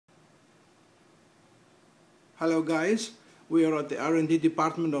Hello guys, we are at the R&D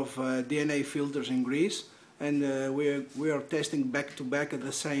department of DNA Filters in Greece, and we are testing back to back at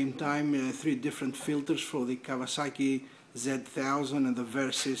the same time three different filters for the Kawasaki Z1000 and the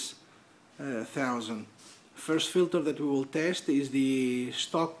Versys 1000. First filter that we will test is the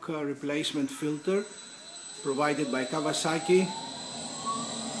stock replacement filter provided by Kawasaki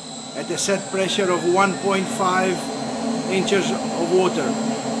at a set pressure of 1.5 inches of water.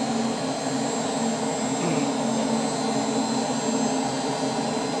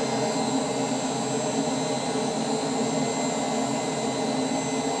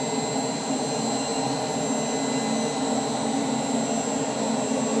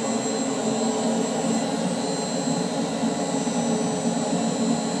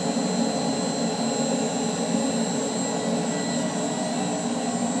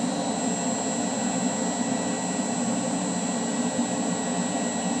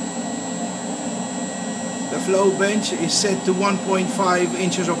 The flow bench is set to 1.5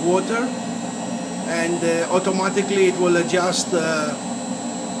 inches of water, and automatically it will adjust the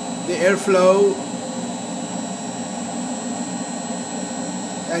airflow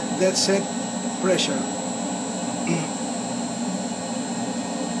at that set pressure.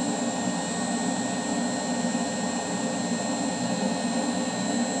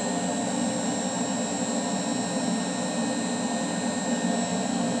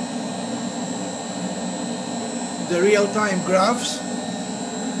 The real-time graphs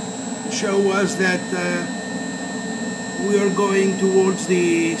show us that we are going towards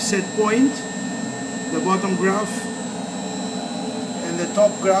the set point, the bottom graph, and the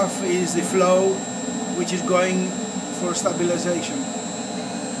top graph is the flow, which is going for stabilization.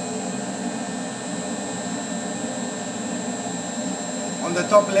 On the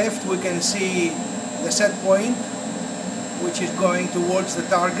top left we can see the set point, which is going towards the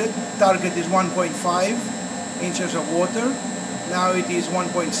target. Target is 1.5 inches of water. Now it is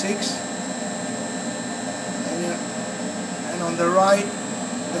 1.6, and on the right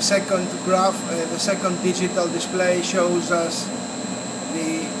the second graph, the second digital display shows us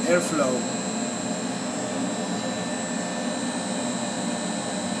the airflow.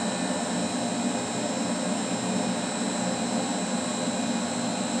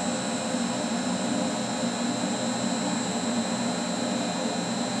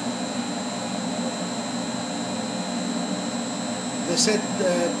 The set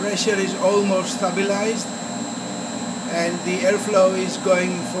pressure is almost stabilized, and the airflow is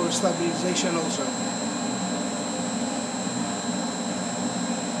going for stabilization also.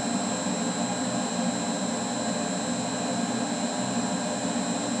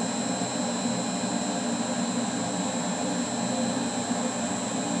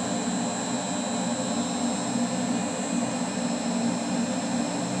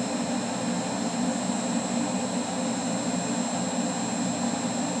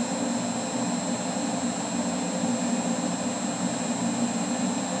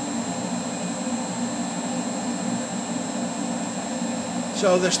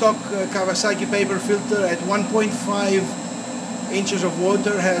 So the stock Kawasaki paper filter at 1.5 inches of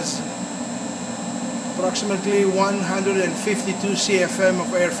water has approximately 152 CFM of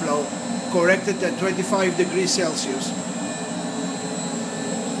airflow, corrected at 25 degrees Celsius.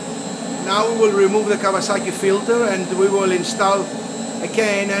 Now we will remove the Kawasaki filter and we will install a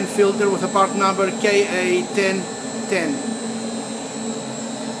K&N filter with a part number KA1010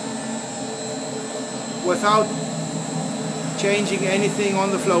 without changing anything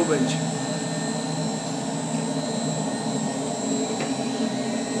on the flow bench.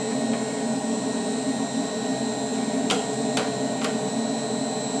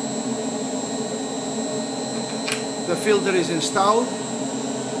 The filter is installed,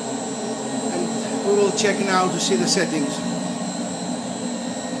 and we will check now to see the settings.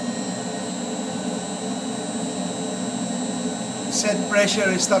 Set pressure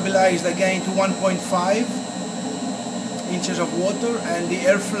is stabilized again to 1.5 inches of water, and the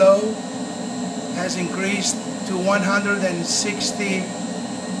airflow has increased to 162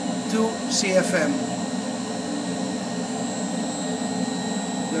 CFM.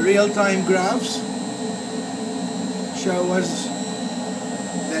 The real-time graphs show us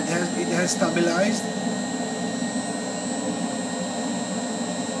that it has stabilized.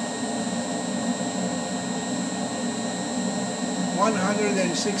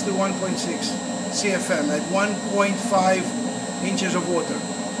 (161.6 CFM at 1.5 inches of water.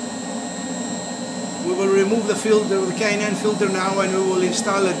 We will remove the filter, the K&N filter now, and we will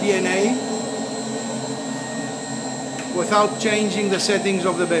install a DNA without changing the settings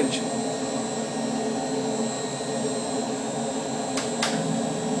of the bench.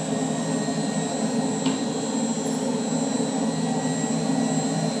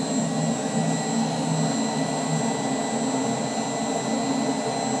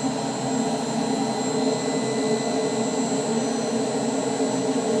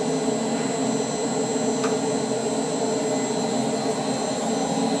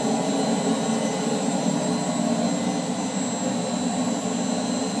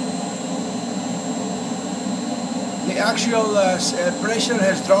 actual pressure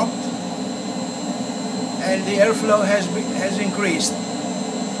has dropped and the airflow has increased.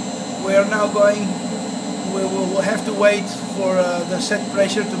 We are now going, we will have to wait for the set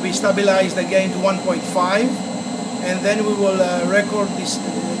pressure to be stabilized again to 1.5, and then we will record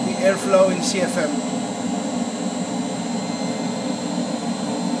the airflow in CFM.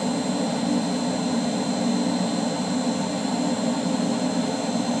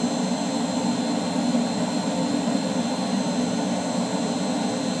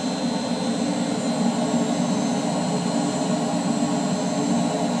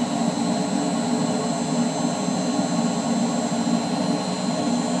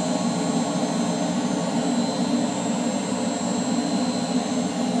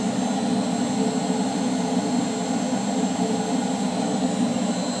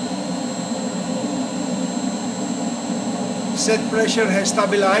 Set pressure has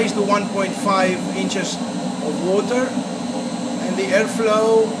stabilized to 1.5 inches of water, and the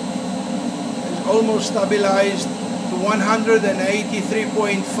airflow is almost stabilized to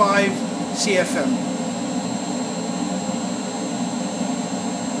 183.5 CFM.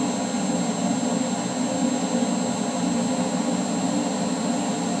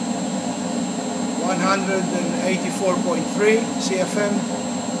 .3 CFM.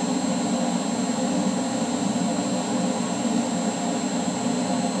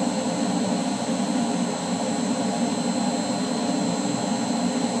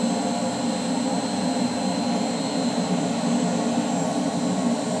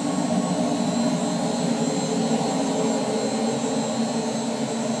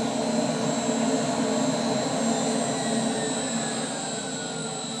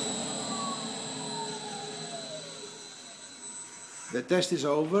 The test is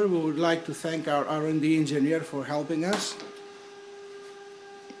over. We would like to thank our R&D engineer for helping us.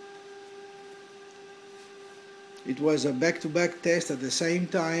 It was a back-to-back test at the same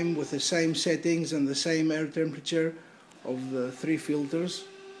time with the same settings and the same air temperature of the three filters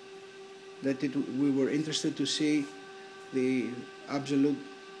that we were interested to see the absolute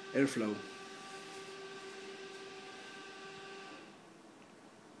airflow.